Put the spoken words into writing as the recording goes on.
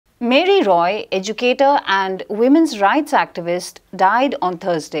Mary Roy, educator and women's rights activist, died on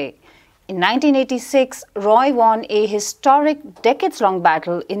Thursday. In 1986, Roy won a historic decades-long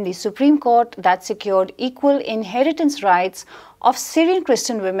battle in the Supreme Court that secured equal inheritance rights of Syrian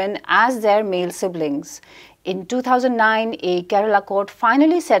Christian women as their male siblings. In 2009, a Kerala court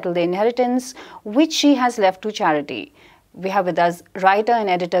finally settled the inheritance, which she has left to charity. We have with us writer and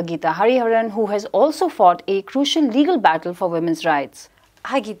editor Githa Hariharan, who has also fought a crucial legal battle for women's rights.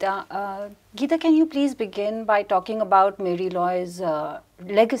 Hi Githa. Githa, can you please begin by talking about Mary Roy's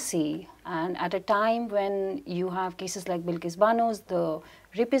legacy, and at a time when you have cases like Bilkis Banu's, the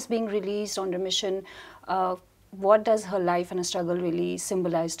rapist being released on remission, what does her life and struggle really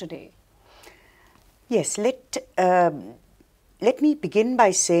symbolize today? Yes, let me begin by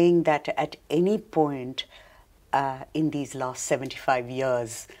saying that at any point in these last 75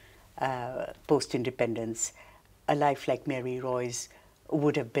 years post-independence, a life like Mary Roy's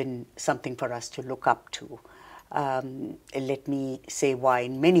would have been something for us to look up to. Let me say why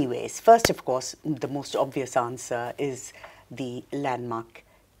in many ways. First, of course, the most obvious answer is the landmark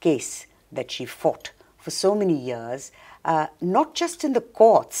case that she fought for so many years, not just in the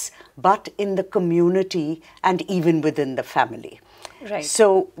courts, but in the community and even within the family. Right.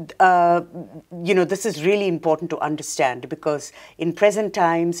 So, this is really important to understand, because in present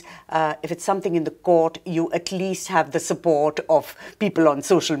times, if it's something in the court, you at least have the support of people on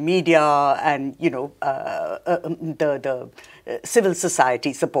social media and, the civil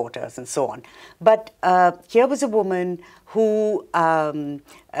society supporters and so on. But here was a woman who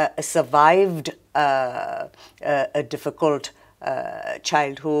survived a difficult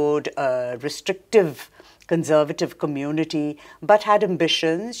childhood, restrictive conservative community, but had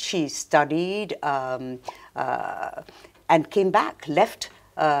ambitions. She studied and came back, left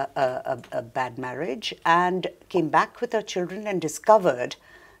a bad marriage and came back with her children and discovered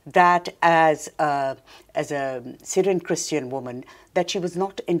that as a Syrian Christian woman, that she was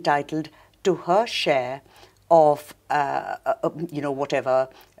not entitled to her share of whatever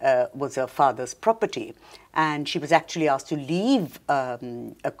was her father's property. And she was actually asked to leave a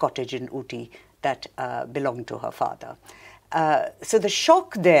cottage in Ooty that belonged to her father. So the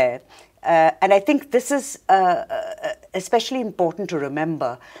shock there, and I think this is especially important to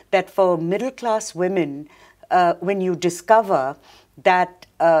remember, that for middle-class women, when you discover that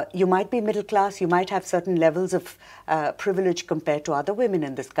you might be middle class, you might have certain levels of privilege compared to other women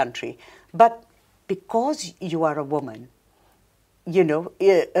in this country, but because you are a woman, you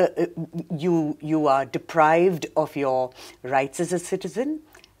are deprived of your rights as a citizen.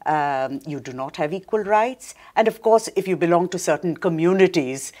 You do not have equal rights. And of course, if you belong to certain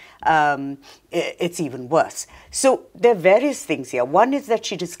communities, it's even worse. So there are various things here. One is that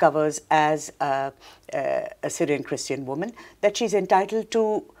she discovers as a Syrian Christian woman that she's entitled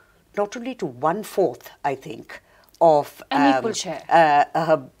to not only to 1/4, I think, of an equal share.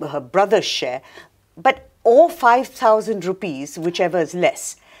 Her brother's share, but or 5,000 rupees, whichever is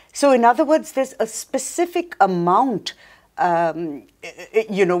less. So in other words, there's a specific amount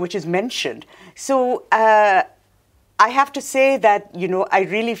which is mentioned. So I have to say that, I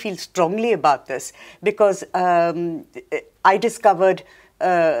really feel strongly about this, because I discovered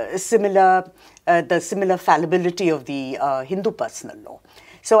the similar fallibility of the Hindu personal law.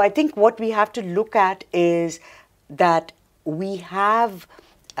 So I think what we have to look at is that we have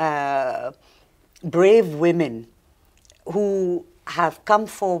brave women who have come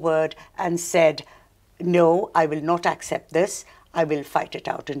forward and said, no, I will not accept this. I will fight it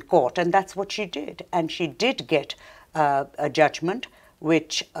out in court. And that's what she did. And she did get a judgment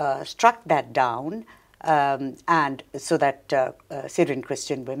which struck that down. And so that Syrian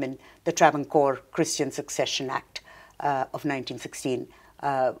Christian women, the Travancore Christian Succession Act of 1916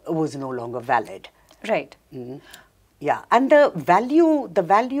 was no longer valid. Right. Mm-hmm. Yeah. And the value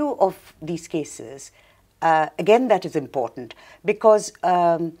of these cases, again, that is important, because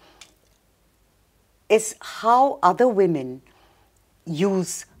is how other women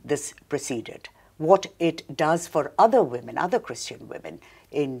use this precedent, what it does for other women, other Christian women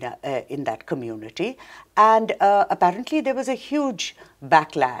in that community. And apparently there was a huge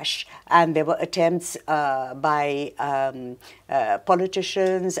backlash, and there were attempts by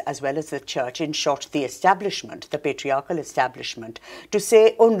politicians as well as the church, in short, the establishment, the patriarchal establishment, to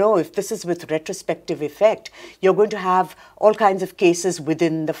say, oh no, if this is with retrospective effect, you're going to have all kinds of cases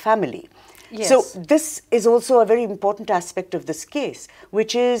within the family. Yes. So this is also a very important aspect of this case,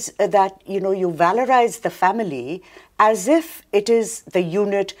 which is that, you valorize the family as if it is the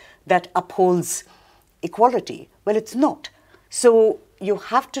unit that upholds equality. Well, it's not. So you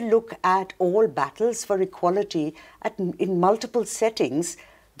have to look at all battles for equality in multiple settings,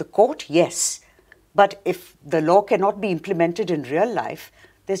 the court, yes. But if the law cannot be implemented in real life,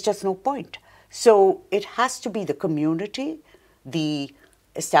 there's just no point. So it has to be the community, the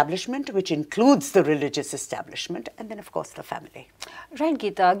establishment, which includes the religious establishment, and then, of course, the family. Right,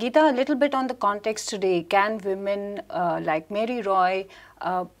 Githa. Githa, a little bit on the context today. Can women like Mary Roy,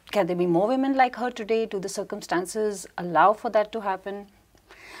 can there be more women like her today? Do the circumstances allow for that to happen?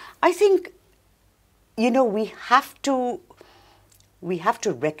 I think, we have to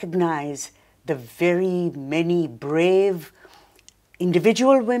recognize the very many brave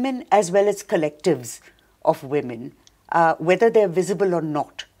individual women as well as collectives of women, whether they're visible or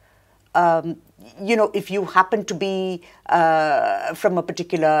not. If you happen to be from a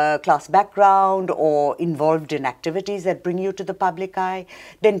particular class background or involved in activities that bring you to the public eye,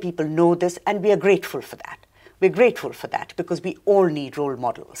 then people know this, and we are grateful for that. We're grateful for that because we all need role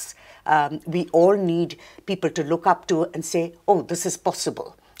models. We all need people to look up to and say, oh, this is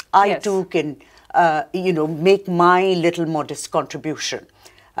possible. I too can, make my little modest contribution.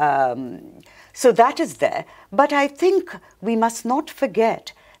 So that is there. But I think we must not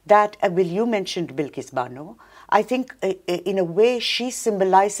forget that, you mentioned Bilkis Bano. I think in a way she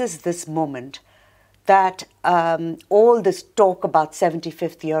symbolizes this moment that all this talk about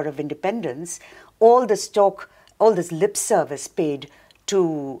 75th year of independence, all this talk, all this lip service paid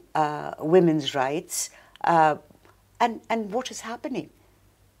to women's rights, and what is happening?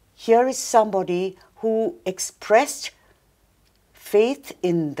 Here is somebody who expressed faith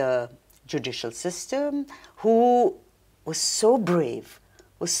in the judicial system, who was so brave,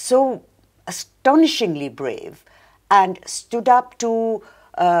 was so astonishingly brave, and stood up to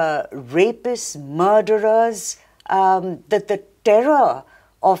rapists, murderers, the terror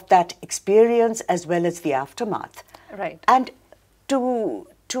of that experience as well as the aftermath. Right. And to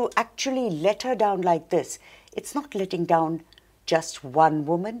actually let her down like this, it's not letting down just one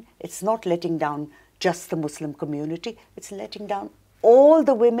woman, it's not letting down just the Muslim community, it's letting down all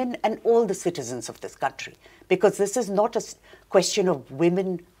the women and all the citizens of this country. Because this is not a question of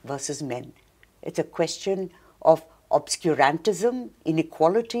women versus men. It's a question of obscurantism,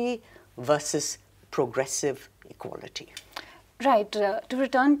 inequality versus progressive equality. Right. To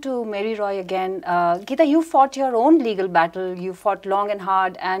return to Mary Roy again, Githa, you fought your own legal battle. You fought long and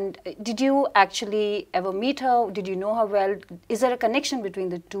hard. And did you actually ever meet her? Did you know her well? Is there a connection between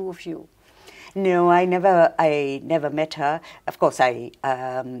the two of you? No, I never met her. Of course, like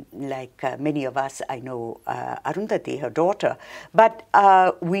many of us, I know Arundhati, her daughter. But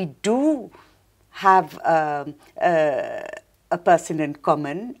we do have a person in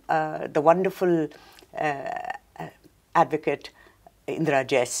common, the wonderful advocate Indra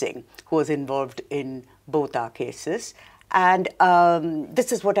Jai Singh, who was involved in both our cases. And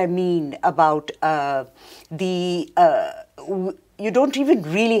this is what I mean about you don't even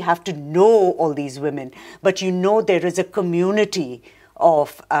really have to know all these women, but you know there is a community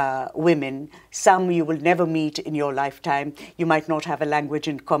of women. Some you will never meet in your lifetime. You might not have a language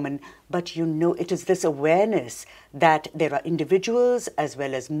in common, but you know it is this awareness that there are individuals as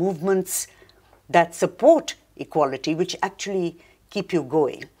well as movements that support equality, which actually keep you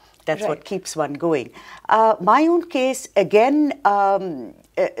going. That's right. What keeps one going. My own case, again, the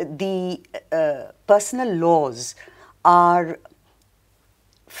personal laws are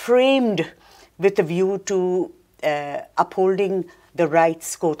framed with a view to upholding the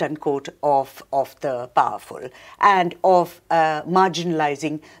rights, quote unquote, of the powerful and of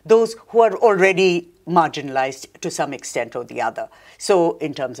marginalizing those who are already marginalized to some extent or the other. So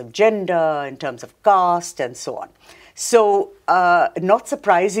in terms of gender, in terms of caste, and so on. So not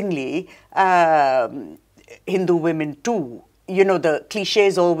surprisingly, Hindu women too, the cliche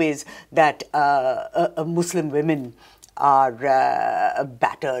is always that Muslim women are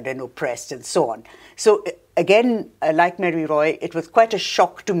battered and oppressed and so on. So again, like Mary Roy, it was quite a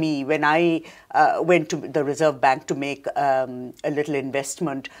shock to me when I went to the Reserve Bank to make a little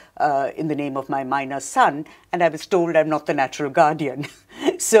investment in the name of my minor son, and I was told I'm not the natural guardian.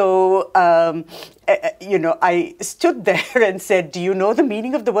 So, I stood there and said, do you know the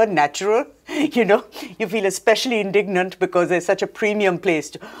meaning of the word natural? You feel especially indignant because there's such a premium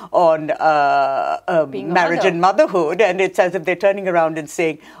placed on marriage and motherhood, and it's as if they're turning around and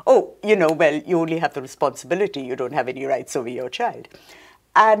saying, oh, well, you only have the responsibility, you don't have any rights over your child.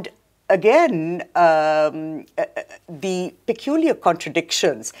 And again, the peculiar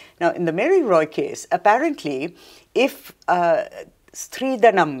contradictions. Now, in the Mary Roy case, apparently, if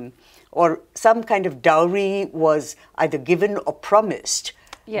Sridhanam or some kind of dowry was either given or promised,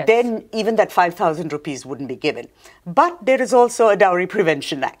 Yes. then even that 5,000 rupees wouldn't be given. But there is also a Dowry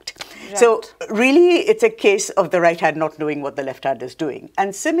Prevention Act. Right. So really, it's a case of the right hand not knowing what the left hand is doing.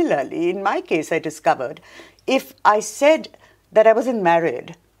 And similarly, in my case, I discovered if I said that I wasn't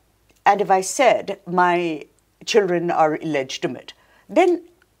married, and if I said my children are illegitimate, then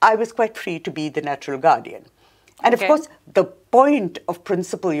I was quite free to be the natural guardian. And Okay. of course, the point of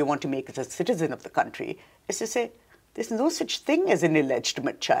principle you want to make as a citizen of the country is to say, there's no such thing as an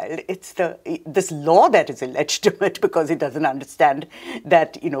illegitimate child. It's this law that is illegitimate because it doesn't understand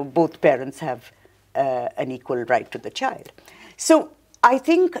that both parents have an equal right to the child. So I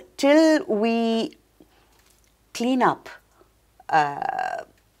think till we clean up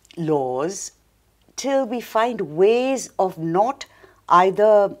laws, till we find ways of not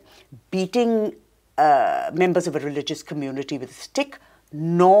either beating members of a religious community with a stick,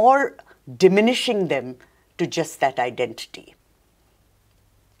 nor diminishing them to just that identity.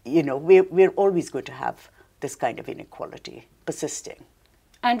 We're always going to have this kind of inequality persisting.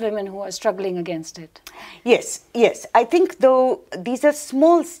 And women who are struggling against it. Yes, yes. I think, though, these are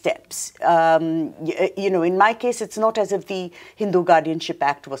small steps. In my case, it's not as if the Hindu Guardianship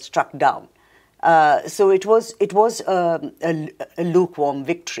Act was struck down. So it was a lukewarm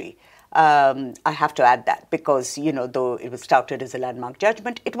victory. I have to add that because, though it was touted as a landmark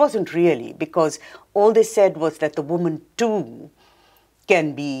judgment, it wasn't really, because all they said was that the woman too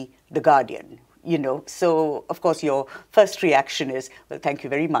can be the guardian. So of course your first reaction is, well, thank you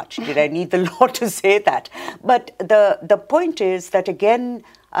very much. Did I need the law to say that? But the point is that again,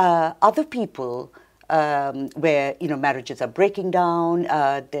 other people where marriages are breaking down,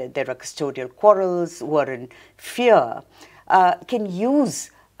 there are custodial quarrels, who are in fear, can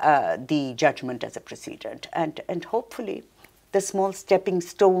use the judgment as a precedent, and hopefully the small stepping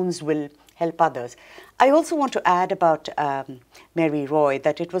stones will help others. I also want to add about Mary Roy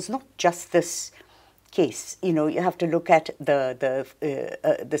that it was not just this case. You have to look at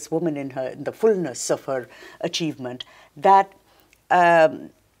this woman in the fullness of her achievement. That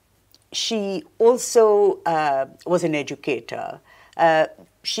she also was an educator.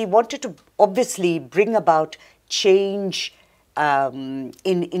 She wanted to obviously bring about change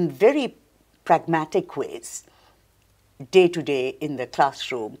in very pragmatic ways, day to day in the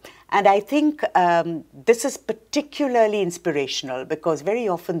classroom. And I think this is particularly inspirational because very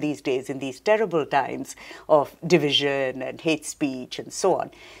often these days, in these terrible times of division and hate speech and so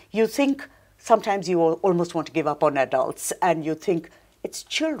on, you think sometimes you almost want to give up on adults, and you think it's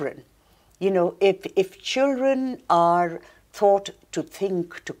children. If children are taught to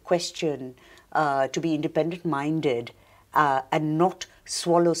think, to question, to be independent-minded, and not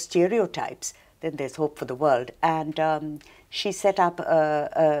swallow stereotypes, then there's hope for the world. And she set up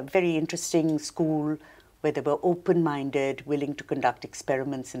a very interesting school where they were open-minded, willing to conduct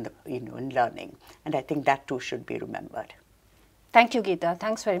experiments in learning. And I think that too should be remembered. Thank you, Githa.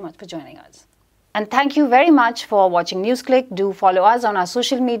 Thanks very much for joining us. And thank you very much for watching NewsClick. Do follow us on our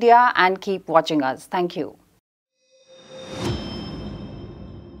social media and keep watching us. Thank you.